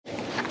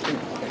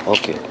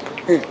Okay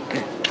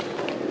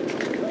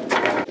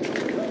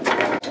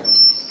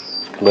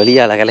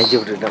வெளியால் கிளச்சி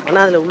விட்டுட்டேன்.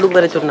 ஆனால் அதில் உள்ளுக்கு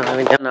வர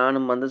சொன்னாங்க.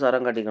 நானும் வந்து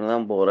சரம் கட்டிக்கணும்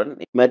தான் போகிறேன்.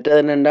 மற்றது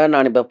என்னென்னா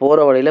நான் இப்போ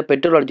போகிற வழியில்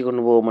பெட்ரோல் அடிச்சு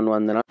கொண்டு போவோம்னு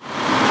வந்தேன்.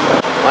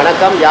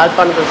 வணக்கம்,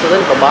 யாழ்ப்பாணம்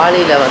சுதன். இப்போ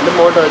பாலியில் வந்து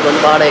மோட்டோவுக்கு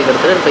வந்து வாடகை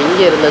எடுத்துட்டு இப்போ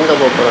இங்கே இருந்து எங்கே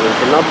போக போகிறோம்னு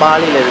சொன்னால்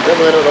பாலியில் இருக்க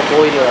வேறு ஒரு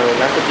கோயில்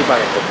அதெல்லாம் சுற்றி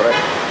பார்க்க போகிறேன்.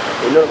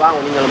 இன்னொரு வாங்க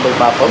நீங்களும்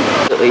போய் பார்ப்போம்.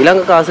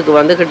 இலங்கை காசுக்கு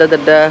வந்து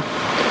கிட்டத்தட்ட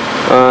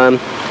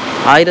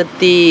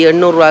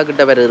 1800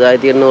 கிட்ட வருது.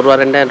 1800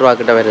 2000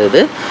 கிட்ட வருது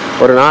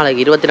ஒரு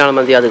நாளைக்கு. 24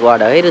 மணி அதுக்கு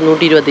வாடகை.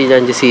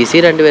 125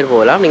 cc 2 பேர்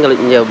போகலாம். நீங்கள்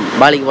இங்கே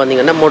பாலிக்கு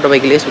வந்தீங்கன்னா மோட்டர்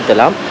பைக்கிலேயே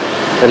சுற்றலாம்,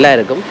 நல்லா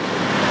இருக்கும்.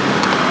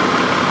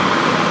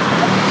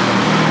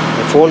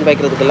 ஃபோன்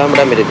வைக்கிறதுக்கெல்லாம்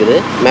இடம் இருக்குது.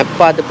 மெப்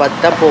பார்த்து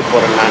தான் போக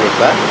போகிறேன் நான்.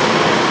 இப்போ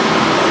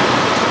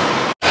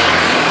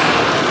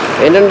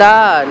என்னென்னா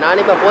நான்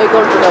இப்போ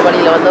போய்கொண்டிருக்க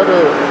வழியில் வந்து ஒரு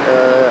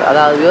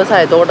அதாவது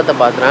விவசாய தோட்டத்தை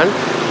பார்க்குறேன்.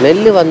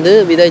 நெல் வந்து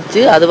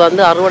விதைச்சு அது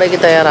வந்து அறுவடைக்கு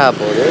தயாராக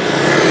போகுது.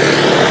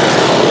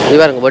 இது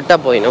பாருங்க, வெட்டா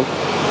போயிடும்.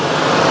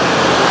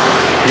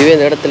 இதுவே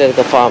இந்த இடத்துல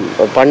இருக்க ஃபார்ம்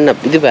பண்ண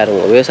இது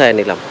பாருங்க, விவசாய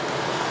நிலம்.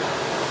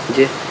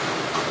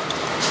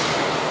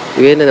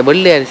 இதுவே இந்த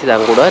வெள்ளை அரிசி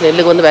தான் கூட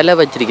நெல்லுக்கு வந்து விலை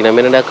வச்சிருக்கணும்.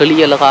 என்னென்னா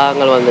கிளியெல்லாம்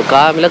காங்கள் வந்து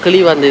காமில்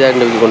கிளி வந்து இதை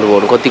கொண்டு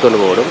போடும், கொத்தி கொண்டு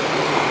போடும்.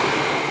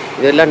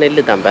 இதெல்லாம்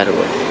நெல் தான்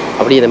பாருங்க.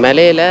 அப்படி இந்த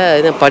மேலையில்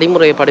இதை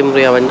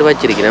படிமுறையாக வந்து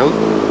வச்சிருக்கணும்.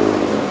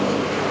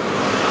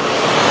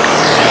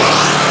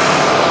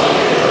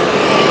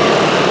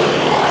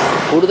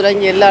 கூடுதலாக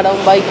இங்கே எல்லா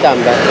இடமும் பைக்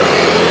தான்.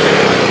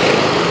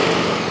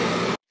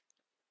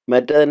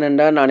 மற்றது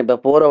என்னென்னா நான் இப்போ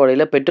போகிற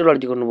வழியில் பெட்ரோல்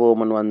அடிச்சு கொண்டு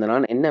போவோம்னு வந்தேன்.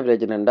 நான் என்ன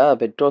பிரச்சனைண்டா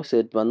பெட்ரோல்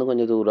செட் வந்து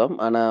கொஞ்சம் தூரம்.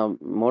 ஆனால்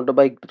மோட்டர்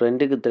பைக்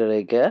ரெண்டுக்கு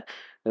கிடைக்க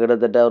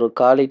கிட்டத்தட்ட ஒரு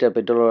 1/4 லிட்டர்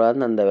பெட்ரோலோட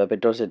அந்த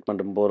பெட்ரோல் செட்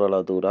மட்டும் போகிற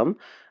அளவு தூரம்.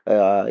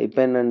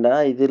 இப்போ என்னென்னா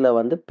இதில்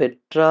வந்து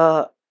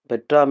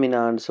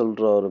பெட்ராமினான்னு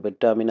சொல்கிற ஒரு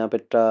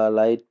பெட்ரா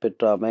லைட்,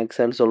 பெட்ரா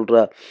மேக்ஸ்ன்னு சொல்கிற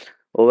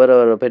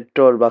ஒவ்வொரு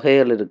பெட்ரோல்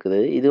வகைகள் இருக்குது.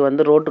 இது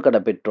வந்து ரோட்டு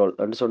கடை பெட்ரோல்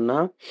அப்படின்னு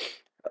சொன்னால்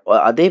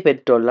அதே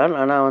பெட்ரோல் தான்.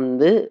 ஆனால்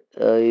வந்து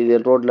இது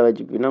ரோட்டில்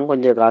வச்சு விற்பினா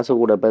கொஞ்சம் காசு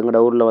கூட. இப்போ எங்களோட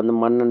ஊரில் வந்து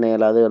மண்ணெண்ணெய்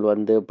அதுகள்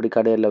வந்து இப்படி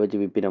கடையில் வச்சு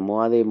விற்பினமோ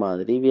அதே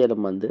மாதிரி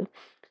வேலும் வந்து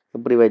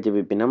இப்படி வச்சு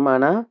விற்பினோம்.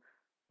 ஆனால்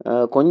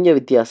கொஞ்சம்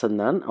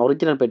வித்தியாசம்தான்.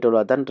 ஒரிஜினல்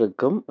பெட்ரோலாக தான்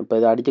இருக்கும். இப்போ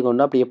இதை அடித்து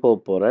கொண்டு அப்படியே போக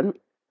போகிறேன்.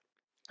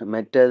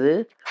 மற்றது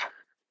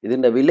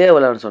இதுண்ட விலை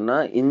எவ்வளோன்னு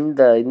சொன்னால்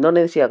இந்த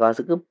இந்தோனேசியா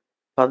காசுக்கு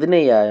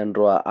 15,000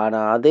 ரூபா.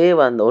 ஆனால் அதே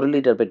வந்து 1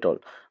 லிட்டர்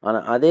பெட்ரோல்.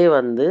 ஆனால் அதே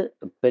வந்து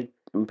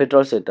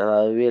பெட்ரோல் செட்,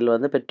 அதாவது வீல்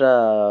வந்து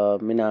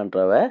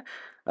மினான்றவ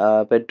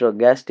பெட்ரோல்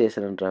கேஸ்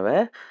ஸ்டேஷன்ன்றவ.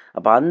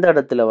 அப்போ அந்த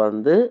இடத்துல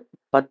வந்து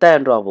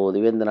 10,000 ரூபா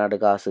போகுது இந்த நாட்டு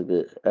காசுக்கு.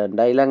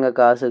 இலங்கை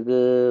காசுக்கு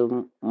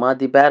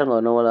மாற்றி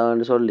பாருங்க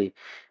நோன்னு சொல்லி.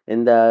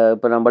 இந்த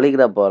இப்போ நான்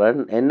பலிக்கிட போகிறேன்.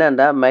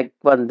 என்னண்டா மெக்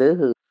வந்து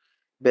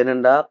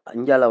என்னண்டா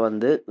இஞ்சால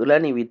வந்து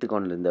இளநீ வீத்து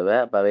கொண்டு இருந்தவ.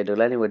 அப்போ அவைட்டு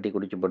இளநீ வெட்டி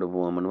குடிச்சு போட்டு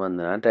போவோம்னு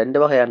வந்தேன். 2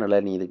 வகையான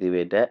இளநீ இருக்குது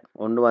இவைட்ட.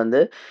 ஒன்று வந்து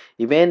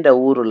இவேண்ட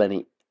ஊர் இளநீ,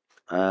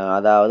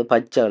 அதாவது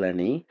பச்சை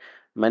இளநீ.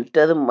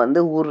 மற்றது வந்து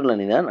ஊர்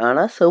இளநீ தான்,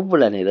 ஆனால்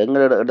செவ்விளநீர்.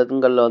 எங்களோட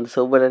இடங்களில் வந்து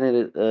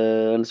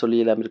செவ்விளநீர்னு சொல்லி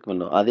எல்லாம்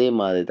இருக்குமല്ലോ, அதே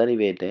மாதிரி தான்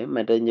இவைட்ட.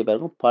 மற்ற இங்கே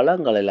பாருங்க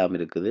பழங்கள் எல்லாம்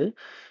இருக்குது.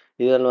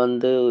 இதில்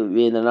வந்து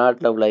இந்த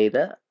நாட்டில்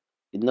விளையிற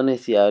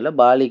இந்தோனேசியாவில்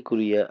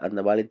பாலிக்குரிய அந்த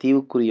பாலி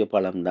தீவுக்குரிய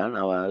பழம் தான்.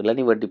 அவன்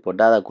இளநீ வெட்டி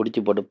போட்டு அதை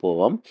குடிச்சு போட்டு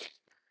போவோம்.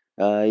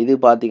 இது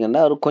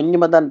பார்த்தீங்கன்னா ஒரு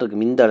கொஞ்சமாக தான்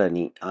இருக்குது இந்த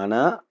இளநீ.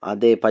 ஆனால்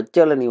அதே பச்சை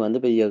இளநீ வந்து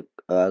பெரிய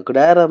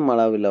கிடாரம்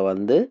அளவில்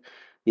வந்து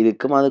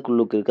இருக்கும்.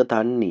 அதுக்குள்ளுக்கு இருக்க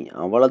தண்ணி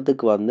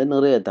அவ்வளோத்துக்கு வந்து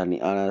நிறைய தண்ணி.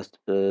 ஆனால்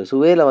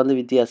சுவையில் வந்து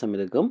வித்தியாசம்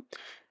இருக்கும்.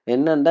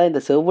 என்னென்னா இந்த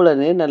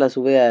செவ்விளநீர் நல்ல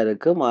சுவையாக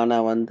இருக்கும்.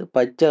 ஆனால் வந்து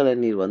பச்சை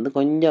இளநீர் வந்து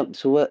கொஞ்சம்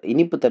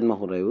இனிப்பு தன்மை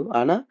குறைவு,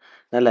 ஆனால்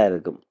நல்லா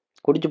இருக்கும்.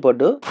 குடிச்சு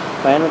போட்டு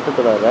பயணத்தை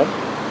தொடர.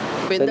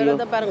 இப்போ இந்த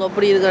இடத்த பாருங்க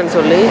எப்படி இருக்குன்னு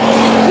சொல்லி.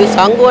 இது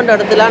சங்குவன்ற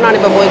இடத்துல நான்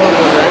இப்போ போய்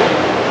கொண்டு வந்தேன்.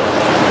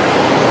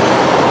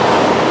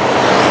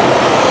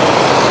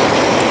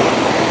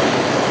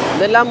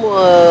 இதெல்லாம்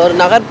ஒரு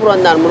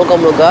நகர்ப்புறம் தான்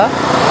முழுக்க.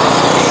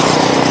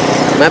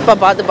 மெப்பை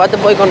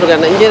பார்த்து போய்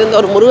கொண்டிருக்கேன். இங்கேருந்து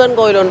ஒரு முருகன்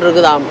கோயில் ஒன்று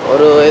இருக்குதாம்,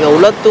 ஒரு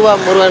உலத்துவ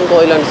முருகன்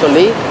கோயில்னு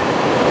சொல்லி.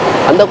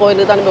 அந்த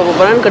கோயிலுக்கு தான் இப்போ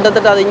போகிறேன்.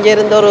 கிட்டத்தட்ட அது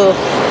இங்கேருந்து ஒரு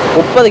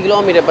 30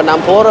 கிலோமீட்டர். இப்போ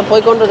நான்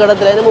போய் கொண்டிருக்க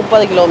இடத்துலேருந்து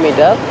 30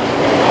 கிலோமீட்டர்.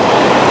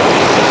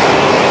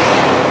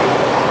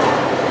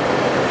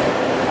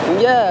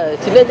 இங்கே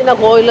சின்ன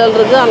கோயில்கள்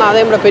இருக்குது. ஆனால்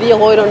அதே மாதிரி பெரிய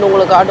கோயில் ஒன்று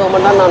உங்களுக்கு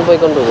காட்டுவோம் தான் நான்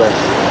போய் கொண்டிருக்கேன்.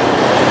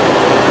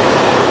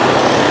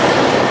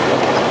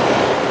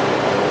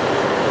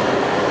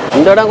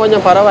 இந்த இடம்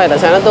கொஞ்சம் பரவாயில்லை,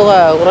 சனத்தொகை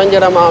குறைஞ்ச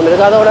இடமாகவும்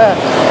இருக்குது. அதோட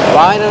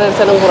வாகன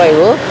நெரிசலும்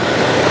குறைவு.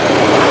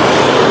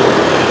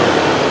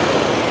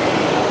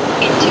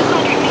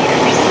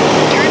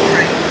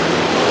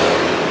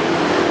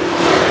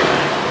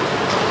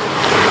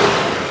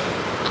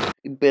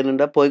 இப்போ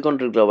என்னென்னா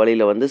போய்கொண்டிருக்கிற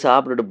வழியில் வந்து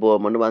சாப்பிட்டுட்டு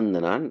போவோம்னு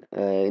வந்தேன் நான்.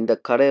 இந்த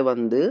கடை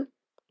வந்து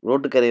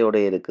ரோட்டுக்கரையோட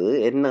இருக்குது.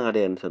 என்ன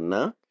கடைன்னு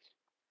சொன்னால்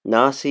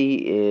நாசி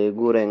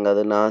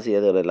கூரைங்காது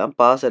நாசி அதெல்லாம்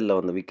பார்சலில்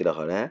வந்து விற்கிற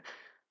கடை.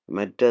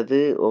 மற்றது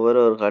ஒவ்வொரு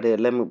கடை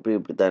எல்லாம்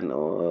இப்படி தான்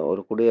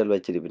ஒரு குடியல்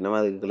வச்சிருப்பினோம்,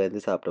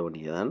 அதுக்குள்ளேருந்து சாப்பிட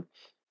வேண்டியதான்.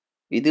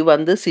 இது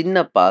வந்து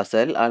சின்ன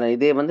பார்சல், ஆனால்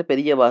இதே வந்து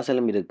பெரிய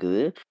பார்சலும்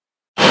இருக்குது.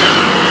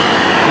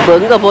 இப்போ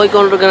எங்கே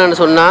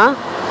போய்கொண்டிருக்கேன்னு சொன்னால்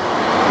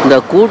இந்த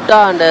கூட்டா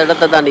அந்த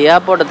இடத்த தாண்டி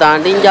ஏர்போர்ட்டை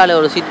தாண்டி இஞ்சாலே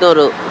ஒரு சின்ன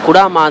ஒரு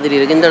குடா மாதிரி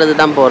இருக்குது. இந்த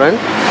இடத்துக்கு தான் போகிறேன்.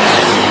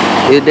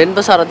 இது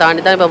டென்பசாரை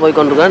தாண்டி தான் இப்போ போய்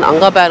கொண்டிருக்கிறேன்.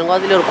 அங்கே பாருங்க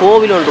அதில் ஒரு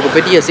கோவில் ஒன்று இருக்கும்,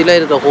 பெரிய சிலை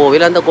இருக்கிற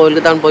கோவில். அந்த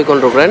கோவிலுக்கு தான் போய்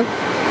கொண்டிருக்கிறேன்.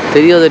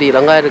 தெரியல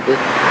அங்கே இருக்குது.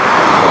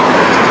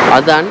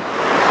 அதுதான்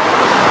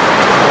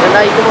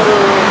ஏன்னா இன்னும் ஒரு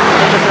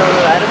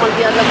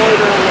அரைமணிக்கு அந்த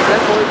கோவில்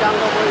நினைக்கிறேன். போயிட்டு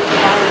அங்கே போய்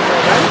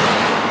போகிறேன்.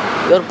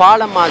 இது ஒரு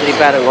பாலம் மாதிரி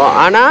பாருங்க.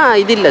 ஆனால்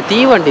இது இல்லை,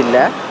 தீவண்டி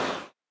இல்லை.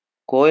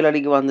 கோயில்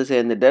அடிக்கு வந்து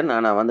சேர்ந்துட்டேன்.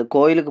 ஆனால் வந்து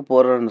கோயிலுக்கு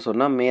போகிறேன்னு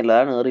சொன்னால் மேலே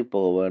ஏறி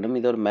போக வேணும்.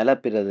 இது ஒரு மலை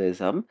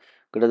பிரதேசம்.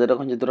 கிட்டத்தட்ட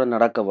கொஞ்சம் தூரம்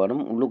நடக்க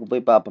வேணும். உள்ளுக்கு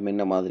போய் பார்ப்போம்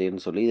என்ன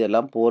மாதிரின்னு சொல்லி.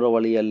 இதெல்லாம் போகிற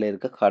வழிகளில்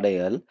இருக்க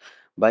கடைகள்,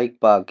 பைக்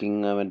பார்க்கிங்,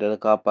 மற்றது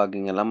கார்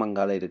பார்க்கிங் எல்லாம்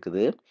அங்கால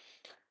இருக்குது.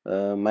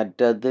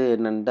 மற்றது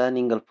என்னென்னா,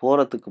 நீங்கள்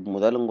போகிறதுக்கு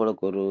முதல்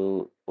உங்களுக்கு ஒரு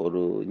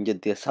ஒரு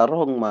இஞ்சத்திய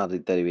சரோங் மாதிரி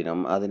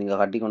தருவினம். அது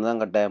நீங்கள் கட்டிக்கொண்டு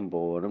தான் கட்டாயம்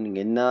போகணும்.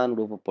 நீங்கள் என்ன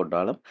உடுப்பு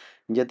போட்டாலும்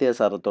இஞ்சத்திய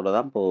சரத்தோடு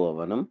தான் போக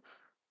வேணும்.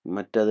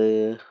 மற்றது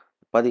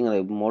பார்த்தீங்களா,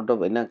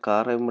 என்ன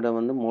காரை விட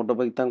வந்து மோட்டோ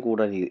பைக் தான்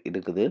கூட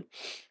இருக்குது.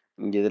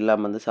 இங்கே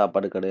இதெல்லாம் வந்து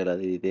சாப்பாடு கடைகள்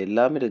அது இது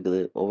எல்லாமே இருக்குது.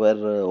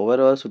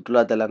 ஒவ்வொரு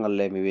சுற்றுலா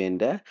தலங்கள்லையுமே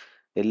வேண்ட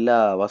எல்லா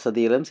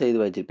வசதிகளும் செய்து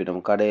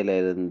வச்சிருப்பினோம். கடையில்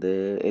இருந்து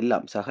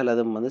எல்லாம்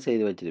சகலதும் வந்து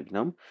செய்து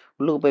வச்சிருப்பினோம்.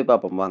 உள்ளுக்கு போய்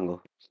பார்ப்போம் வாங்க.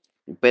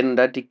 இப்போ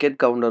என்னடா டிக்கெட்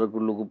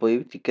கவுண்டருக்குள்ளுக்கு போய்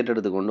டிக்கெட்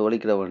எடுத்துக்கொண்டு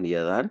ஒழிக்கிற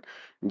வேண்டியதான்.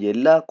 இங்கே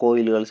எல்லா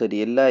கோயில்கள் சரி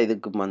எல்லா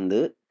இதுக்கும் வந்து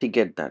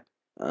டிக்கெட் தான்.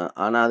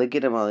 ஆனால்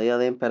அதுக்கேற்ற மாதிரி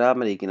அதையும்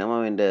பராமரிக்கணும்.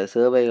 அவன்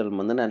சேவைகள்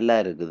வந்து நல்லா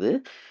இருக்குது.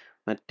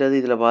 மற்றது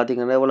இதில்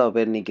பார்த்தீங்கன்னா எவ்வளோ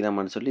பேர்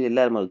நிற்கிறோம்னு சொல்லி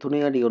எல்லாரும் துணி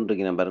கட்டி கொண்டு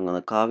இருக்கிறேன் பாருங்க.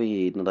 அந்த காவி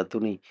நிற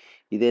துணி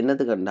இது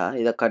என்னத்துக்கண்டா,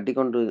 இதை கட்டி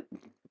கொண்டு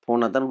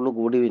போனால் தான்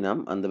உள்ளுக்கு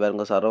விடுவினோம். அந்த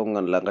பாருங்க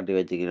சரவங்கெல்லாம் கட்டி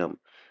வச்சுக்கிறோம்.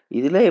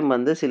 இதுலேயும்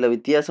வந்து சில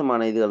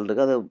வித்தியாசமான இதுகள்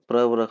இருக்குது. அது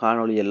பிற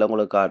காணொலி எல்லாம்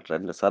உங்களுக்கு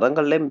காட்டுறேன். இந்த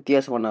சரங்கள்லேயும்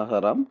வித்தியாசமான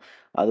சரம்.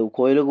 அது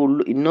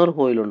கோயிலுக்கு இன்னொரு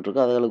கோயில் ஒன்று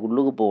இருக்குது. அதுகளுக்கு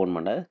உள்ளுக்கு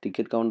போகணுமாண்டா.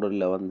 டிக்கெட்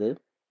கவுண்டரில் வந்து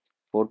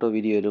ஃபோட்டோ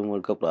வீடியோ எதுவும்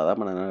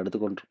எடுக்கப்படாதான் நான்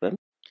எடுத்துக்கொண்டிருப்பேன்.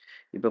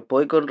 இப்போ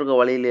போய்க்கொண்டிருக்க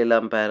வழியில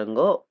எல்லாம்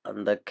பாருங்கோ,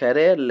 அந்த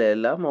கரையல்ல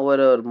எல்லாம்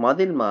ஒவ்வொரு ஒரு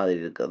மதில் மாதிரி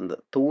இருக்கு. அந்த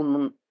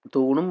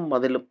தூணும்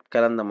மதிலும்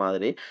கலந்த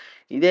மாதிரி.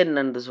 இது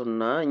என்னன்னு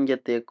சொன்னா,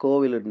 இங்கத்தைய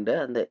கோவிலுண்ட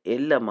அந்த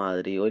எல்லை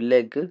மாதிரி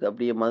எல்லைக்கு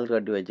அப்படியே மதில்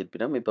கட்டி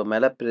வச்சிருப்பினோம். இப்போ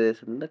மலை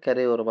பிரதேசத்துல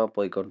கரையோரமா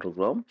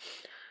போய்க்கொண்டிருக்கிறோம்.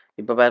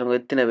 இப்போ பாருங்க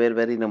எத்தனை பேர்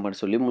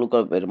வரினம்னு சொல்லி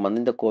முழுக்க பேரும்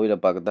வந்து இந்த கோவிலை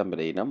பார்க்க தான்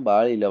பெரியனம்.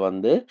 பாலியில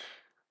வந்து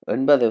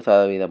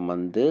 80%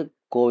 வந்து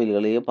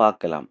கோவில்களையும்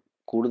பார்க்கலாம்.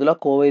 கூடுதலா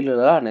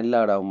கோவில்களா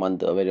நெல்லாடம்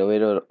வந்து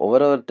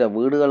ஒவ்வொருவர்ட்ட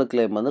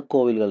வீடுகளுக்குள்ளேயும் வந்து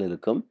கோவில்கள்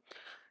இருக்கும்.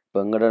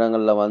 இப்ப எங்கட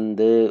இடங்கள்ல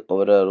வந்து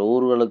ஒரு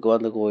ஊர்களுக்கு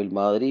வந்து கோவில்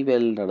மாதிரி,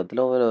 வேறு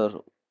இடத்துல ஒரு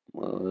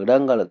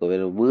இடங்களுக்கு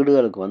வேறு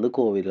வீடுகளுக்கு வந்து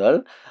கோவில்கள்.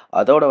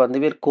 அதோட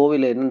வந்து வேறு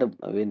கோவில் என்ன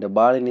இந்த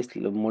பாலினிஸ்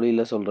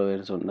மொழியில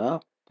சொல்றவேன்னு சொன்னா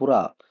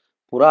புறா.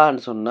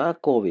 புறான்னு சொன்னா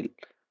கோவில்.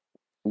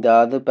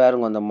 அது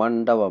பாருங்க அந்த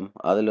மண்டபம்.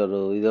 அதுல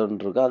ஒரு இது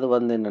ஒன்று இருக்கு. அது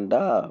வந்து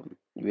என்னன்னா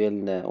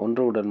இந்த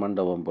ஒன்று உடன்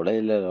மண்டபம் போல.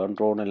 இல்ல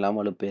ஒன்று ஒன்று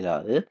இல்லாம எழுப்ப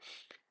இயலாது.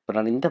 இப்ப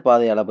நான் இந்த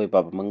பாதையால போய்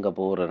பார்ப்போம் எங்க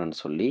போறேன்னு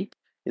சொல்லி.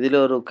 இதுல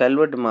ஒரு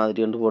கல்வெட்டு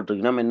மாதிரி ஒன்று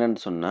போட்டிருக்குன்னா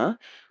என்னன்னு சொன்னா,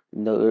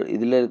 இந்த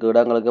இதுல இருக்க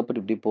இடங்களுக்கு அப்படி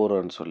இப்படி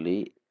போறேன்னு சொல்லி.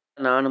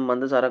 நானும்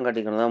வந்து சரம்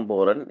கட்டிக்கின்னு தான்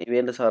போறேன்.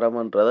 இவேந்த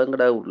சரம்ன்றது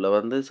எங்கட ஊர்ல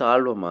வந்து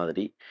சால்வை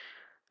மாதிரி.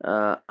 அ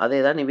அதே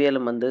தான்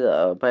இவைகளும் வந்து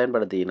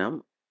பயன்படுத்திக்கினோம்.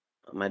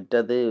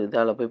 மற்றது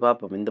இதால போய்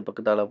பார்ப்போம். இந்த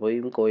பக்கத்தால போய்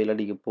கோயில்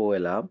அடிக்கு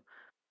போகலாம்.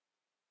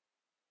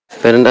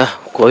 வேறண்டா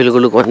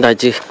கோயிலுக்குள்ளுக்கு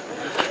வந்தாச்சு.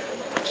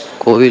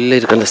 கோவிலில்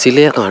இருக்க அந்த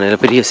சிலையை காணல,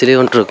 பெரிய சிலை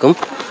ஒன்று இருக்கும்.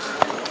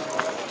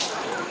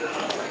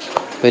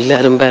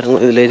 எல்லாரும் பாருங்க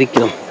இதில்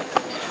இருக்கிறோம்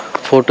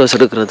ஃபோட்டோஸ்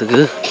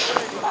எடுக்கிறதுக்கு.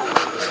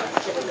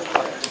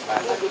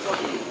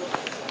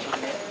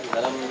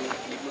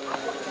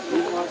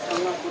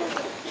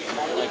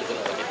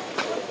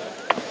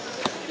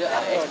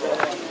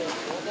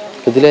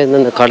 இதில் இருந்து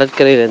அந்த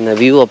கடற்கரையில் இந்த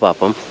வியூவை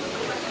பார்ப்போம்.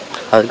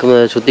 அதுக்கு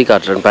சுற்றி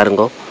காட்டுறேன்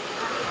பாருங்கோ.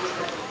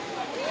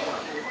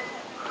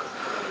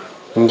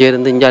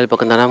 இங்கேருந்து இஞ்சாலி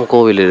பக்கம் தானே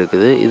கோவில்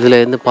இருக்குது. இதில்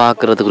இருந்து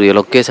பார்க்குறதுக்குரிய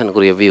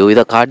லொக்கேஷனுக்குரிய வியூ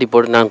இதை காட்டி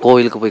போட்டு நான்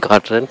கோவிலுக்கு போய்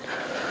காட்டுறேன்.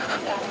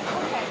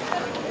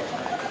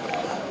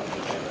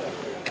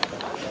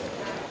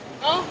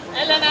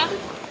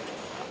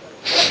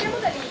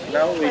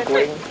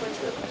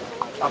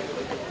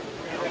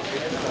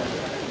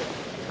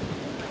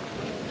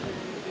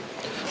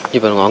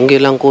 இப்போ பாருங்க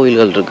அங்கெல்லாம்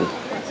கோவில்கள் இருக்கு.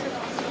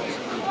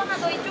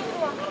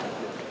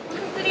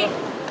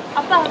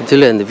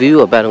 இதில் இந்த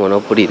வியூவை பாருங்க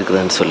எப்படி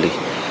இருக்குதுன்னு சொல்லி.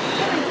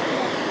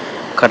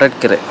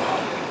 கடற்கரை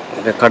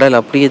இந்த கடல்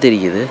அப்படியே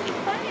தெரியுது.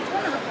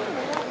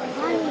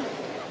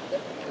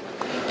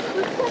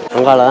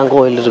 அங்கால தான்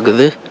கோயில்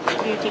இருக்குது.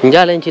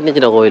 இங்காலையும் சின்ன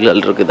சின்ன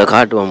கோயில்கள் இருக்குது. இதை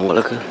காட்டுவோம்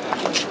உங்களுக்கு.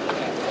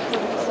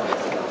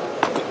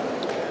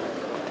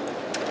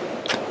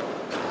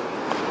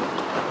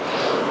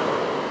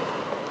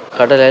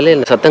 கடலையில்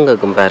என்ன சத்தம்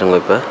கேட்கும் பாருங்க.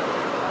 இப்போ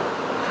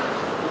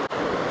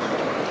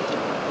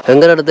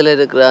எங்கள் இடத்துல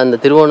இருக்கிற அந்த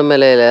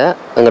திருவோணமலையில்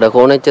எங்களோட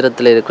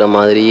கோணேச்சரத்தில் இருக்கிற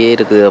மாதிரியே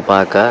இருக்குது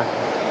பார்க்க.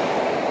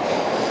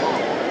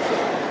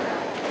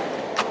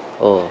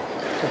 ஓ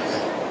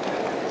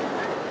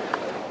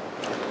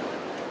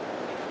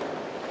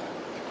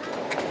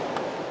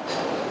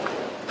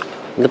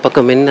இந்த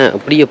பக்கம் என்ன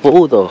அப்படியே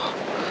போகுதோ.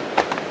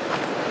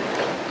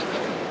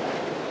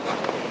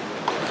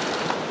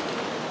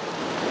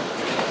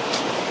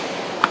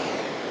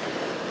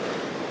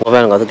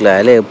 பாருங்க அதுக்குள்ள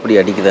இலை எப்படி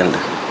அடிக்குதுன்னு.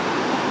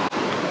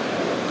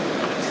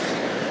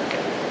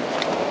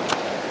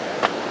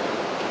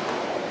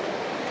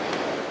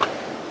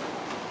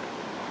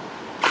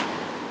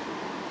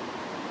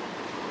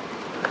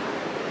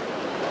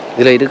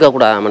 இதில்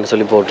இருக்கக்கூடாதுன்னு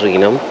சொல்லி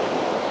போட்டிருக்கணும்.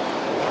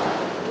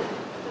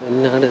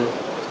 என்னடு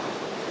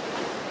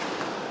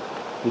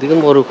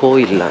இதுக்கும் ஒரு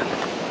கோயில்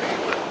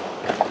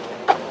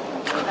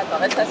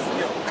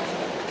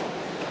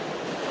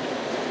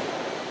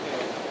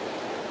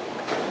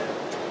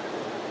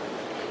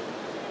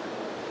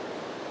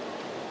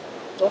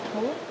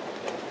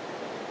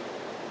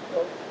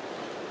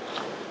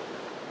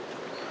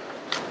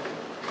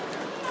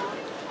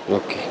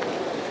ஓகே.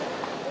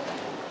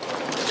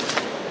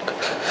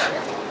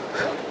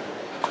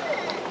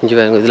 இங்கே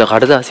வேறு இதில்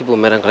கடுதாசி பூ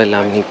மரங்கள்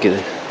எல்லாம் நிற்குது.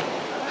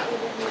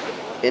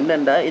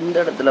 என்னண்டா இந்த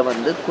இடத்துல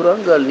வந்து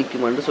குரங்குகள்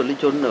நிற்குமென்று சொல்லி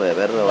சொன்னவன்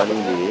வேற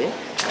வழியிலேயே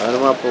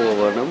அதனமாக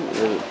போகணும்.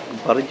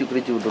 பறிச்சு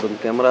பிரித்து விட்டுடும்.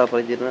 கேமரா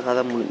பறிச்சுன்னா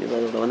கதை முடிஞ்சது.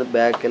 அதோட வந்து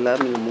பேக்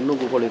எல்லாம் நீங்கள்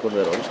முன்னுக்கு கோழி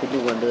கொண்டு வரும்.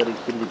 பின்னுக்கு வந்து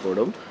பிந்தி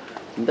போடும்.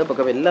 இந்த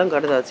பக்கம் எல்லாம்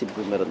கடுதாசி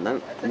பூ மரம் தான்.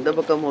 இந்த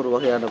பக்கம் ஒரு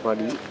வகையான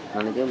படி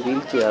நினைக்கிறேன்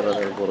வீல் சேர்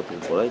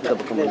போகிறதுக்கு போல. இந்த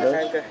பக்கம் வந்து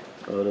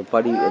ஒரு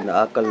படி இந்த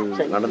ஆக்கள்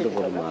நடந்து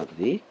போகிற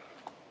மாதிரி.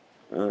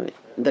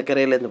 இந்த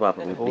கரையிலேருந்து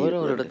பார்ப்போம்.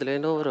 ஒரு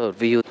இடத்துலேருந்து ஒரு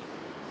வியூ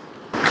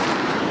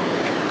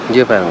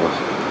இங்கே பாருங்க.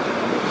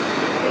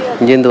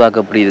 இங்கேருந்து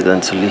பார்க்க எப்படி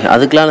இருக்குதுன்னு சொல்லி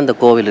அதுக்கெலாம் இந்த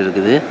கோவில்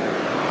இருக்குது.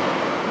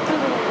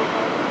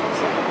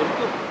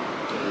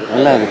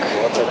 நல்லா இருக்கு.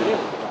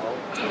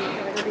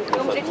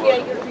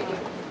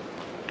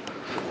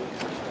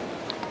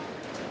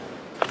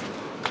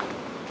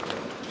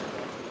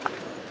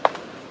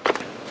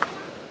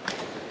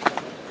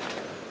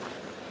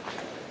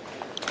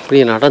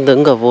 இப்படி நடந்து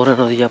எங்கே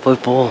போகிறேன்னு ஐயா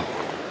போய் போவோம்.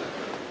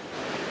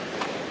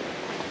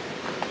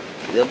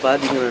 இதை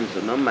பார்த்தீங்கன்னு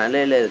சொன்னால்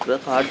மலையில் இருக்கிற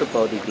காட்டு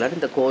பகுதிக்கெலாம்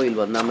இந்த கோவில்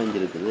வந்து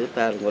அமைஞ்சிருக்குது.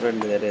 பாருங்க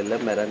 2 வேறையில்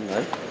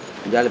மரங்கள்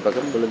ஜாலி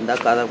பக்கம் விழுந்தா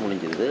கதை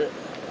முடிஞ்சிருது.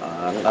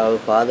 அங்கே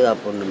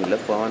பாதுகாப்பு ஒன்றும் இல்லை.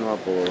 பவனமாக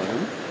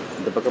போகணும்.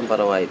 இந்த பக்கம்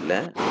பரவாயில்லை.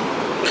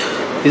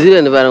 இது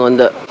வந்து பாருங்க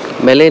அந்த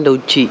மலைன்ற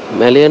உச்சி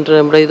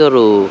மலைன்ற இது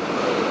ஒரு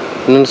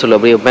என்னன்னு சொல்ல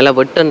அப்படியே மலை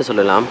வெட்டன்னு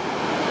சொல்லலாம்.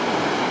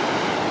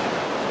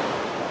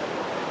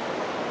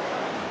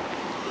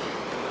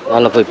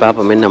 அதில் போய்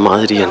பார்ப்போம் என்ன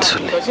மாதிரின்னு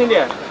சொல்லி.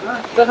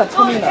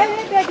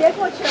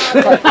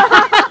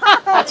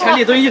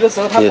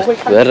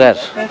 வர்றார்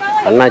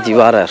அண்ணாச்சி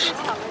வாரார்.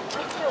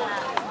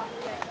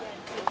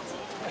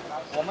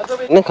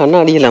 என்ன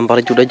கண்ணாடியெல்லாம்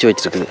பறிச்சு உடைச்சு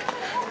வச்சிருக்குது.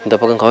 இந்த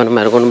பக்கம்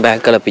கவனமாக இருக்கணும்.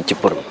 பேக்கில் பிச்சு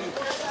போடும்.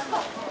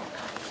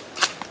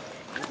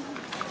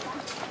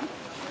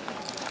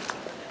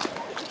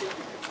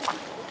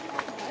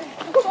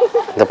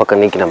 இந்த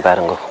பக்கம் நிற்கிறேன்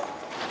பாருங்க.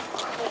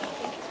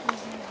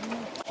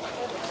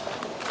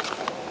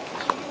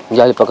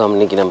 ஜாலி பக்கம்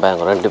நிற்கிறேன்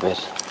பாருங்க 2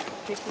 பேர்.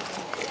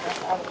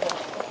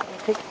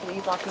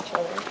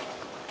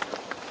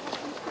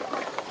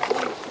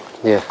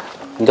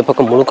 இந்த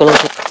பக்கம் முழுக்கலாம்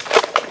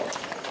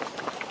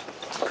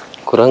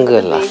குரங்கு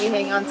எல்லாம்.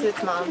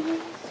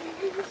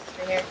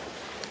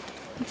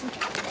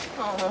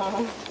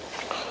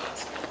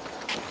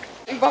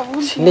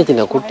 சின்ன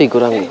சின்ன குட்டி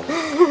குரங்கு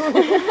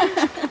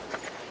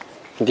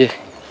இங்கே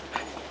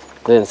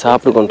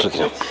சாப்பிட்டு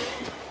கொண்டிருக்கிறேன்.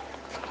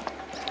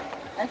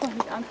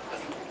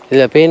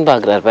 இதில் பெயின்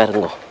பார்க்குறாரு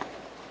பாருங்க.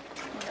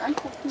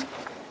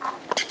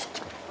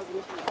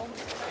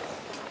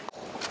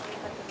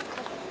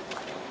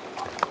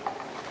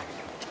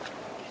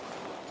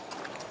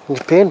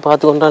 இங்கே பெயின்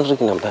பார்த்து கொண்டான்னு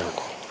இருக்கேன் பாருங்க.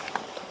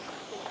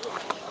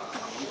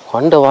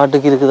 கொண்ட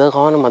வாட்டுக்கு இருக்குதா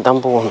கவனமாக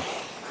தான் போகணும்.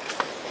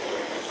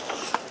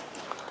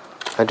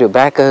 அப்படியே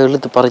பேக்கை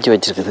இழுத்து பறிச்சு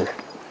வச்சிருக்குது.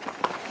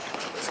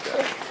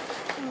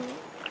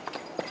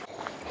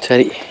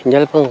 சரி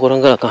இங்கே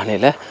குரங்களை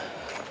காணையில்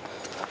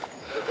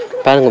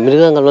பாருங்க.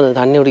 மிருகங்கள் வந்து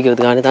தண்ணி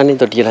குடிக்கிறதுக்கான தண்ணி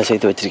தொட்டியெல்லாம்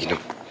சேர்த்து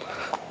வச்சிருக்கணும்.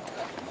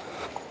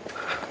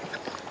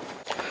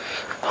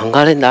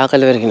 அங்கால இந்த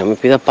ஆக்கல் வரைக்கும் நம்ம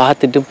இப்போ இதை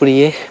பார்த்துட்டு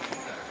இப்படியே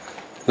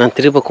நான்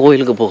திரும்ப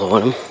கோயிலுக்கு போக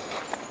வேணும்.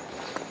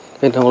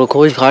 நம்மளுக்கு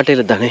கோயில்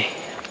காட்டையில் தானே.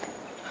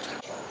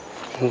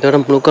 இந்த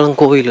இடம் முழுக்கலாம்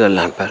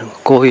கோயில்கள்லாம் பாருங்க.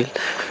 கோயில்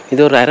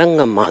இது ஒரு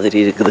அரங்கம் மாதிரி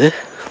இருக்குது.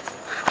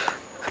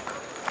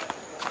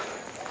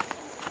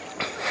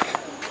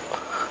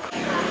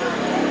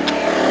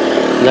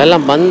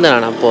 இதெல்லாம்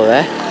வந்தேன் நான்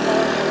போவேன்.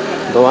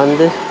 இப்போ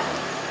வந்து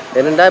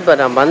என்னண்டா இப்போ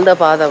நான் வந்த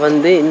பாதை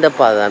வந்து இந்த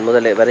பாதை தான்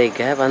முதல்ல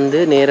வரைக்க வந்து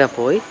நேராக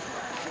போய்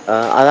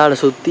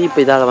அதால் சுற்றி இப்போ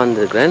இதால்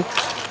வந்திருக்கிறேன்.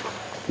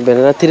 இப்போ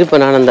என்னன்னா திருப்ப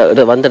நான்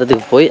அந்த வந்த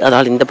இடத்துக்கு போய்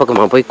அதால் இந்த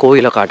பக்கமாக போய்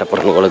கோயிலை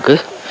காட்டப்படணும் உங்களுக்கு.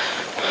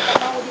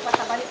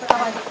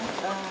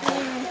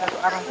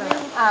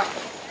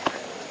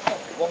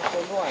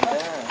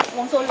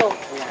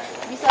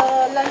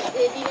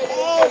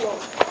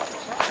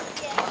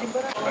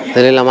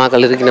 இதில்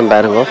மக்கள் இருக்கணும்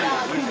பாருங்க.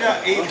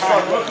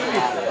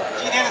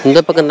 இந்த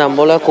பக்கம் தான்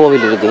போல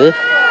கோவில் இருக்குது.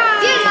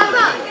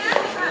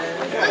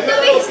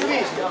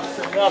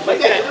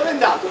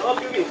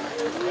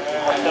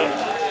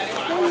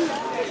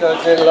 So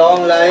it's a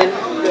long line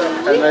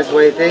and much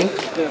waiting.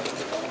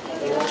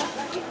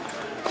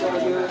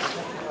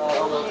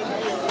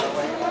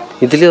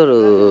 இதுலேயே ஒரு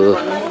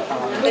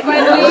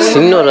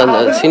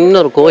சின்ன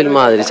ஒரு கோயில்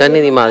மாதிரி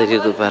சந்நிதி மாதிரி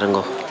இருக்கு பாருங்க.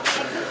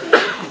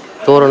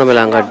 தோரணம்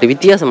எல்லாம் காட்டி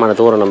வித்தியாசமான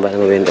தோரணம்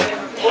பாருங்க. வேண்டும்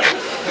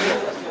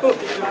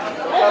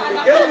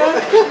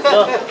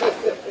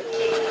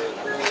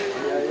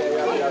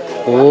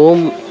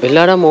ஓம்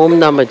எல்லா இடம்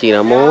ஓம் தான்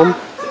வச்சுக்கிறேன். ஓம்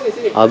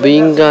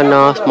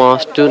அபிங்கநாஸ்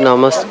மாஸ்டு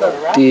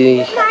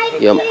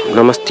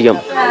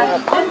நமஸ்தியம்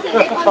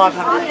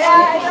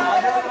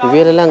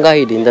இவையெல்லாம்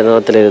காயிட்டு இந்த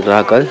நிறத்தில்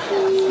இருக்கிறாக்கள்.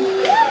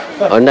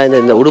 அண்ணா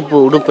இந்த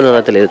உடுப்பு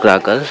நிறத்தில்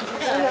இருக்கிறாக்கள்.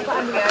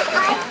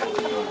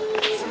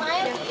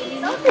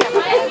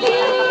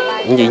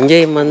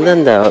 இங்கேயும் வந்து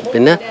அந்த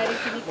என்ன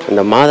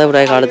இந்த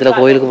மாதவிடாய் காலத்தில்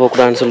கோயிலுக்கு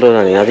போகக்கூடாதுன்னு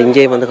சொல்கிறேன். அது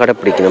இங்கேயும் வந்து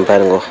கடைப்பிடிக்கணும்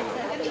பாருங்க.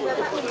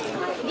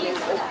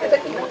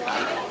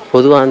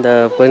 பொதுவாக அந்த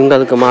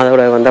பெண்களுக்கு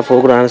மாதவிடாய் வந்தால்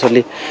போகக்கூடாதுன்னு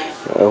சொல்லி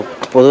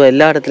பொதுவாக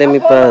எல்லா இடத்துலையும்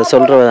இப்போ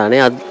சொல்கிறது தானே.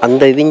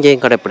 அந்த இது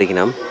இங்கேயும்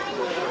கடைப்பிடிக்கணும்.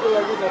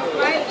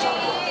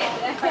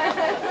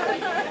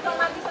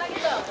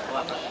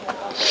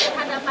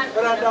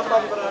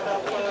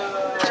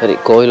 சரி,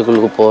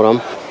 கோயிலுக்குள்ளுக்கு போகிறோம்.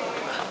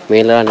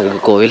 மேலான இருக்கு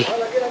கோயில்.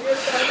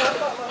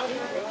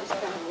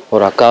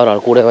 ஒரு அக்கா ஒரு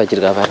ஆள் கூட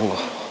வச்சிருக்கா பாருங்க.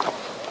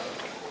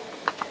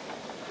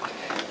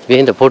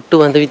 வேண்ட பொட்டு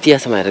வந்து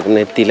வித்தியாசமாக இருக்குது.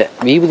 நெத்தியில்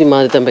விபூதி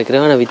மாதிரி தான்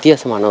வைக்கிறேன். ஆனால்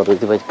வித்தியாசமான ஒரு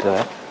இது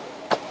வச்சுக்கிறேன்.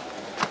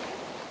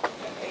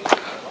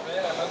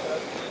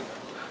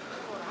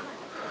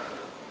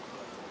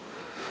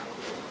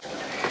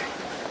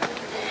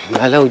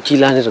 மேலே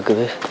உச்சிலான்னு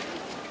இருக்குது.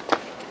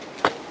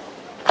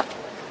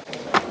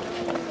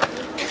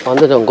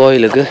 வந்துட்டோம்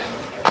கோயிலுக்கு.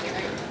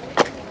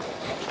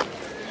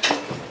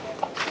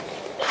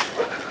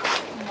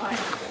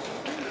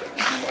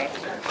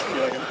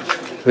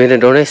 வேறு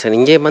டொனேஷன்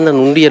இங்கே வந்து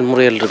நுண்டியல்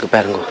முறைகள் இருக்குது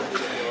பாருங்க.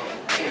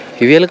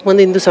 இவைகளுக்கு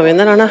வந்து இந்து சமயம்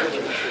தான். ஆனால்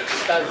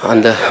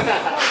அந்த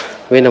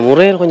வேண்ட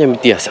முறைகள் கொஞ்சம்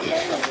வித்தியாசம்.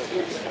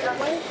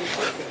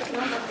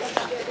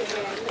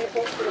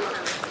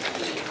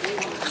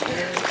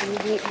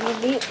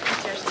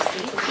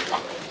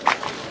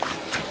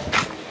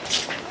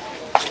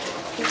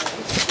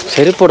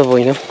 செருப்போட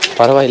போயினோம்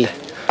பரவாயில்லை.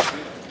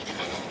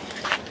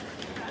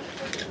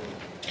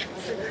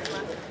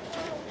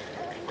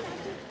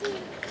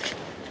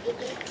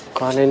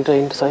 Can't enter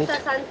inside.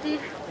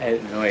 I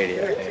have no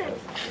idea.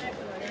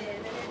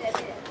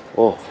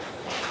 Oh.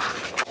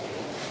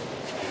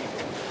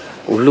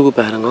 உள்ளுக்கு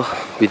பாருங்க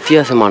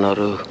வித்தியாசமான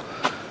ஒரு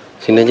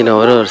சின்ன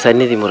ஒரு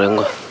சந்நிதி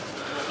முறைங்க.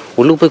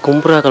 உள்ளுக்கு போய்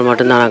கும்புறாக்கள்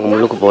மட்டும்தான் நாங்கள்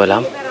உள்ளுக்கு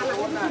போகலாம்.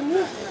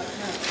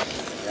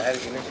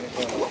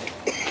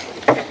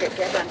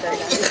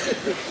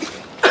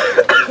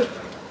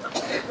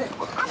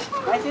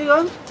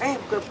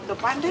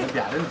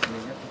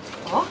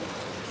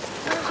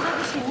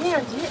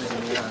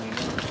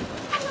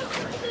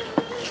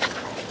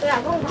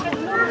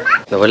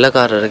 இந்த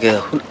வெள்ளக்காரர் இருக்கு.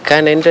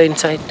 Can enter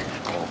inside.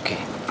 Okay.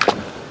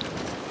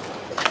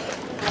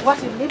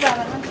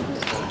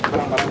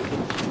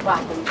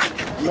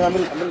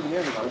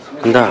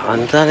 இந்த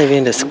அந்த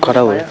வேண்ட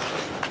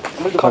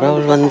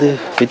கடவுள் வந்து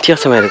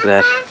வித்தியாசமா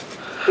இருக்கிறார்.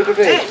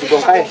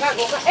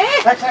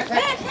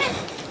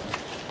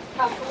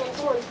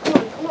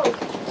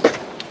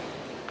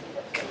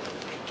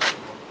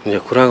 இந்த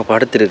குரங்கு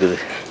படுத்திருக்குது.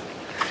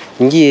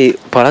 இங்கே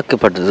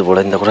பழக்கப்பட்டது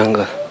போல இந்த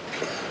குரங்கு.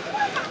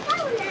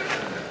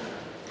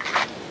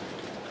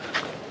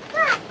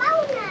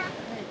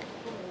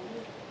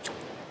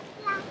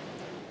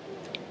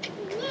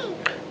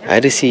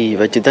 அரிசி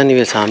வச்சு தான் நீ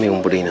சாமி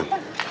கும்பிடணும்.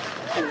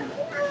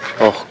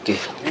 Okay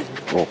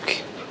okay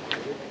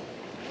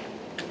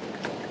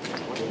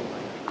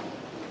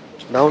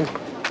down.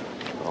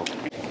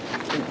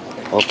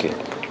 ஓகே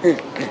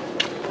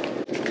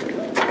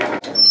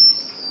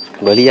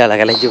வழியால்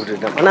கலைச்சி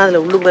விட்டுட்டேன். ஆனால்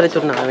அதில் உள்ளுக்கு வர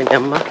சொன்னான் அவன்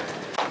அம்மா.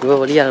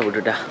 இவன் வழியால்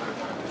விட்டுட்டா.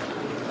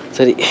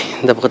 சரி,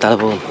 இந்த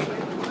பக்கத்தால் போகும்.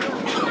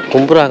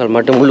 கும்புறாக்கள்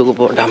மட்டும் உள்ளுக்கு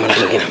போட்டாமல்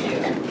இருக்கேன்.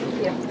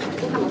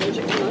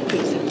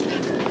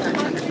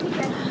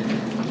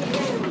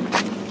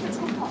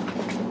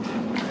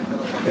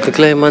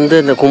 இதுக்குள்ள வந்து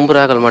இந்த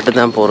கும்புறாக்கள்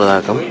மட்டும்தான்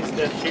போகிறதாக்கும்.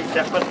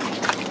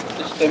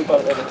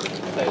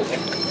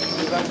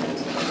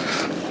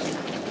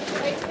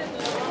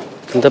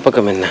 இந்த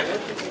பக்கம் என்ன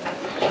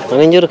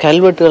இங்கே ஒரு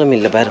கல்வெட்டுகளும்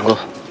இல்லை பாருங்கோ.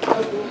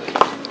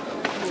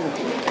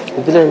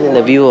 இதில் இருந்து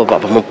இந்த வியூவை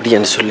பார்ப்போம்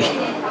அப்படியான்னு சொல்லி.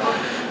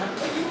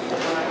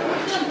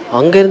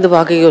 அங்கேருந்து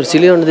பார்க்க ஒரு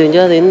சிலை ஒன்று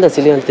தெரிஞ்சால் அது எந்த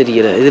சிலைன்னு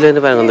தெரியல. இதில்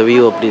இருந்து பாருங்க அந்த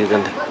வியூ அப்படி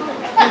இருக்குன்னு.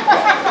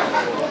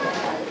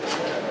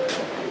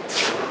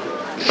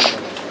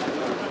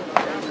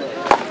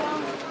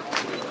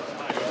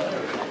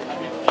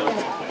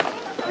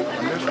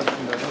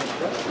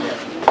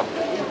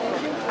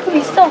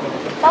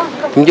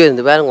 இங்கே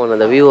இருந்து பாருங்க ஒன்று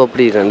அந்த வியூ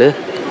அப்படி இருக்காண்டு.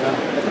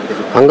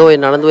 அங்கே போய்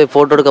நடந்து போய்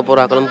ஃபோட்டோ எடுக்க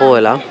போகிறாக்களும்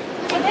போகலாம்.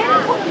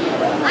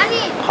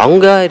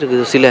 அங்கே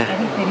இருக்குது சிலை.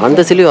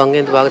 அந்த சிலையும்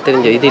அங்கேருந்து பார்க்க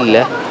தெரிஞ்ச இது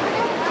இல்லை.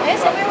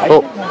 ஓ,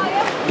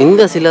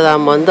 இந்த சிலை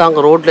தான் வந்து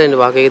அங்கே ரோட்டில்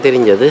இருந்து பார்க்க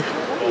தெரிஞ்சது.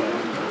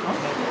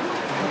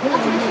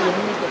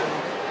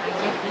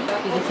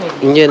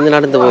 இங்கேருந்து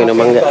நடந்து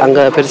போயிடும்.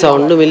 அங்கே பெருசாக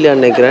ஒன்றும்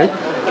இல்லைன்னு நினைக்கிறேன்.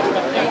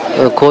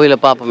 கோயிலை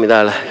பார்ப்போம்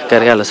இதால்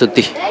கரையால்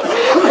சுற்றி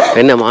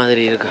என்ன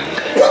மாதிரி இருக்கு.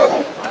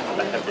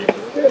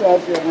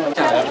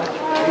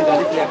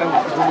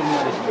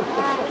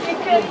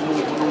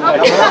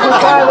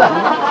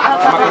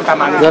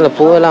 Dalla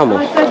povelamo.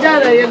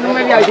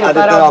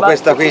 No,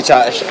 questa qui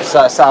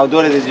sa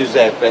odore di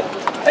Giuseppe.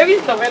 Hai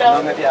visto però?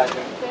 Non mi piace.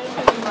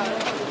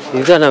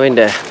 இதுதான் நான்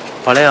வேண்ட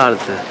பழைய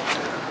காலத்து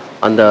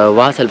அந்த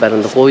வாசல் பேர்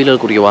அந்த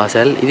கோயிலுக்குரிய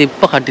வாசல். இது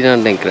இப்போ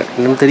கட்டினான்னு நினைக்கிறேன்,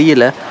 இன்னும்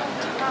தெரியல,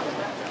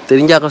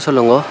 தெரிஞ்சாக்க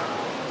சொல்லுங்க.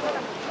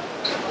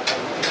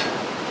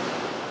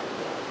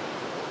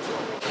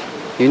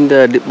 இந்த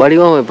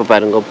வடிவமைப்பு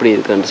பாருங்க எப்படி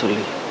இருக்குன்னு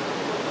சொல்லி.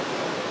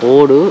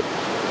 ஓடு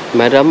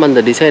மரம் அந்த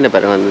டிசைனை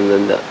பாருங்க,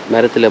 அந்த இந்த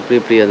மரத்தில் எப்படி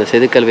எப்படி அந்த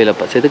செதுக்கல்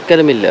வேலைப்பா,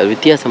 செதுக்கலும் இல்லை,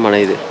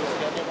 வித்தியாசமான இது.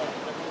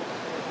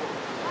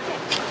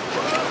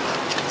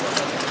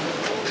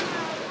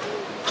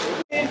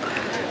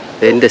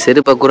 இந்த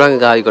செருப்பை குரங்கு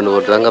காய் கொண்டு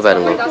போட்டுறாங்க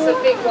பாருங்க.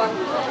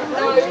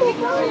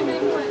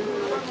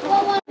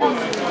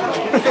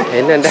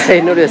 என்னண்டா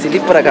என்னுடைய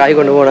சிலிப்பரை காய்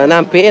கொண்டு போனேன்,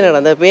 நான் பேனை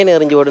அந்த பேனை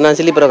எறிஞ்சு போட்டு நான்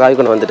சிலிப்பரை காய்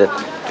கொண்டு வந்துட்டேன்.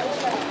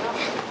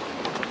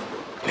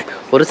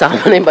 ஒரு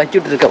சாமானையும்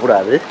பச்சுட்டு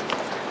இருக்கக்கூடாது.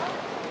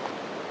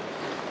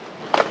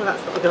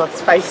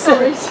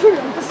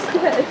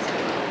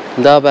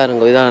 இந்தா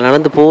பாருங்க, இதான்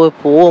நடந்து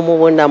போவோமோ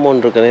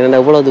வேண்டாமோன்னு இருக்கேன்.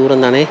 ஏன்னா இவ்வளோ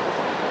தூரம் தானே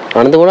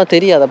நடந்து போனால்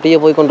தெரியாது, அப்படியே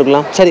போய்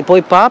கொண்டிருக்கலாம். சரி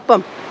போய்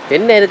பார்ப்போம்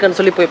என்ன இருக்குன்னு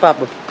சொல்லி போய்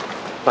பார்ப்போம்.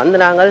 வந்து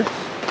நாங்கள்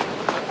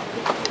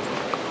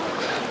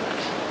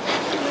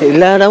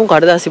எல்லா இடமும்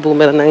கடுதாசி பூ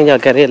மேலே தாங்க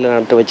கரையில்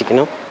நட்டு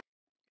வச்சுக்கணும்.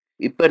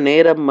 இப்போ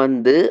நேரம்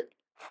வந்து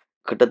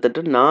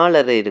கிட்டத்தட்ட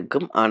 4:30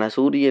 இருக்கும். ஆனால்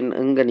சூரியன்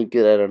எங்கே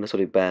நிற்கிறாருன்னு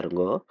சொல்லி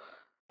பாருங்கோ.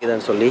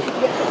 இதான் சொல்லி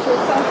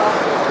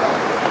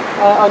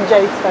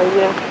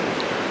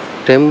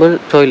டெம்பிள்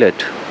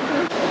டாய்லெட்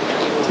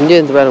இங்கே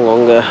இருந்து பாருங்க.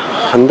 உங்க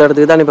அந்த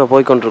இடத்துக்கு தான் இப்போ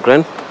போய்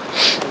கொண்டிருக்கிறேன்.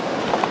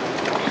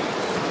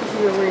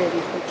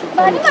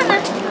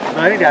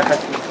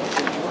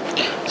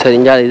 சரி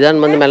இங்கே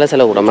இதான் வந்து மேலே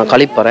செல்ல கூடாம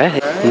கழிப்பறேன்.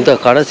 இந்த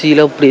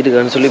கடைசியில் இப்படி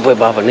இருக்கான்னு சொல்லி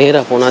போய் பார்ப்பேன்.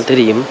 நேராக போனால்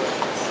தெரியும்.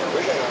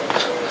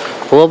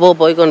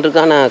 போய்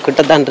கொண்டிருக்கா, நான்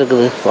கிட்டத்தான்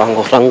இருக்குது.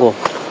 வாங்கோ வாங்கோ.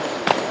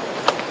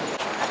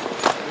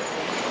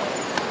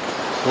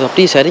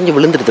 அப்படியே சரிஞ்சு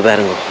விழுந்துடுது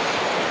பாருங்க.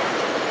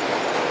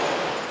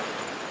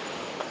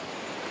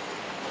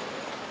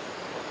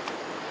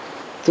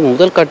 இது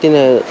முதல் காட்டின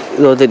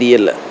இதோ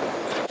தெரியல.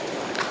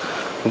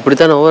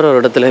 இப்படித்தான் ஒவ்வொரு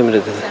இடத்துலையும்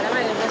இருக்குது.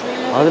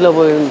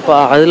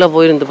 அதில்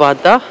போயிருந்து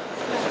பார்த்தா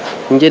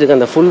இங்கே இருக்க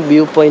அந்த ஃபுல்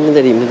வியூ பாயிண்ட்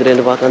தெரியும்.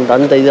 இதுலேருந்து பார்க்க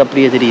அந்த இது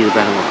அப்படியே தெரியுது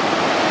பாருங்க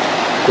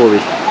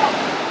கோவில்.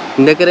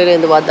 இந்த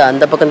கரையிலேருந்து பார்த்தா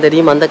அந்த பக்கம்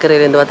தெரியும், அந்த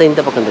கரையிலேருந்து பார்த்தா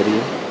இந்த பக்கம்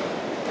தெரியும்.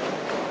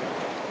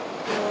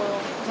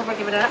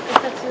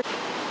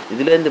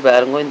 இதுலேருந்து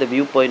பாருங்க இந்த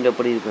வியூ பாயிண்ட்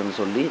எப்படி இருக்குன்னு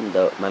சொல்லி. இந்த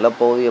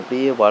மலைப்பகுதி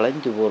அப்படியே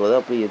வளைஞ்சு போகிறது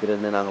அப்படியே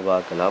இதுலேருந்து நாங்கள்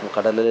பார்க்கலாம்.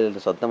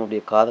 கடலில் சத்தம்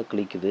அப்படியே காதை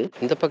கிளிக்குது.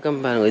 இந்த பக்கம்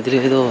பாருங்க,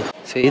 இதில் ஏதோ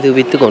செய்து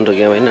விற்று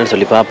கொண்டிருக்கேன், என்னன்னு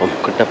சொல்லி பார்ப்போம்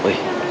கிட்ட போய்.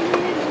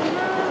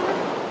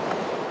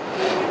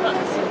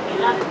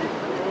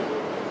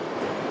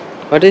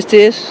 What is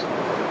this?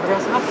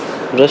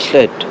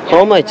 Bracelet.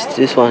 How much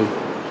this one?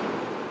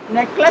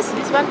 Necklace,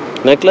 this one?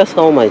 Necklace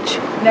how much?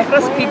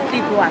 Necklace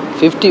 51.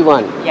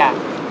 51. Yeah.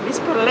 This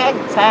per leg,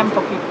 same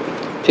for 50.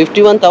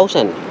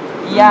 51,000.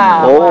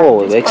 Yeah.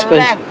 Oh, this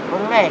expensive. Per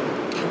leg.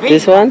 Big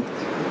This one?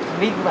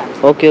 Big one.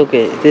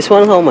 Okay. This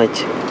one how much?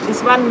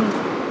 This one.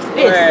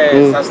 This.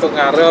 Satu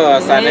karo,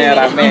 sana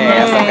rame,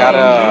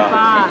 sekaro.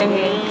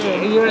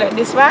 You like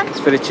this one?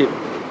 It's very cheap.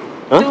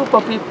 Huh? 2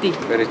 for 50.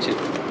 Very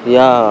cheap.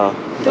 Yeah,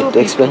 but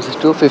expensive.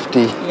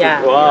 250. Yeah.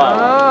 Wow.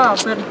 Oh,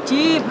 very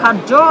cheap. Hard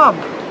job.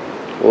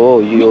 Oh,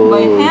 Make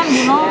by hand,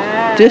 you know.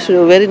 This is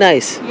very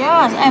nice.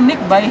 Yes, I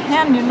make by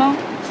hand, you know.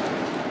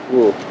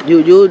 Oh,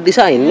 you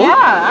design, no?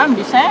 Yeah, I'm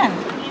design.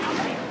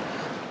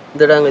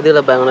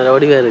 இதில் பாருங்க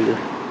வடிவாக இருக்குது.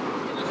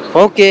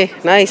 Okay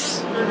nice,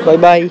 bye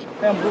bye.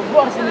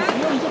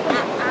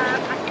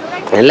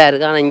 நல்லா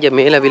இருக்கு. ஆனால் இங்கே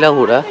மேலே விழா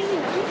கூட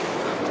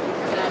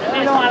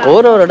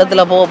ஒரு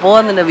இடத்துல போக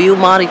அந்த வியூ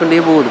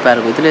மாறிக்கொண்டே போகுது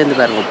பாருங்க. இதுலேருந்து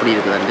பாருங்க எப்படி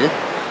இருக்குதுண்டு.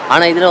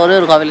 ஆனால் இதில் ஒரே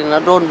ஒரு கோவில்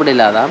ட்ரோன் படி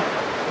இல்லாதான்.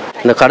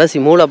 இந்த கடைசி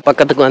மூளை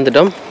பக்கத்துக்கு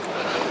வந்துட்டோம்.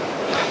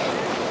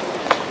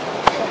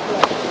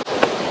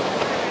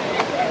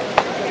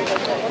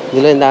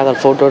 இதில் இந்த ஆக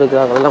ஃபோட்டோ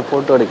எடுக்கிறாங்கலாம்,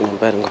 ஃபோட்டோ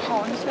எடுக்கணும் பாருங்க.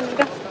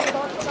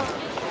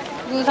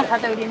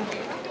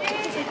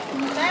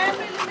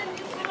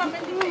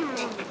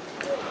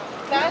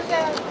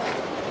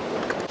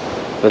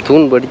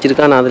 தூண்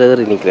படிச்சிருக்கா, நான் அதில்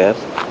ஏறி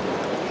நிற்கிறார்.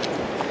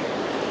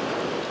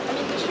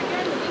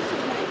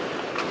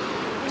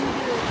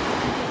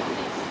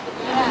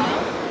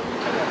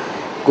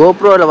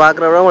 கோப்ரோவில்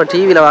பார்க்குறவங்க உங்கள்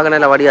டிவியில்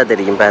பார்க்கறனால வடியாக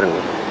தெரியும் பாருங்க.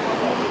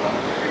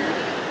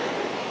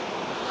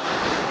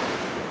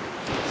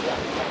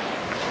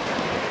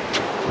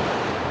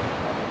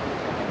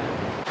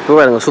 இப்போ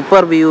பாருங்க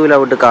சூப்பர் வியூவில்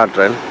விட்டு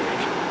காட்டுறேன்.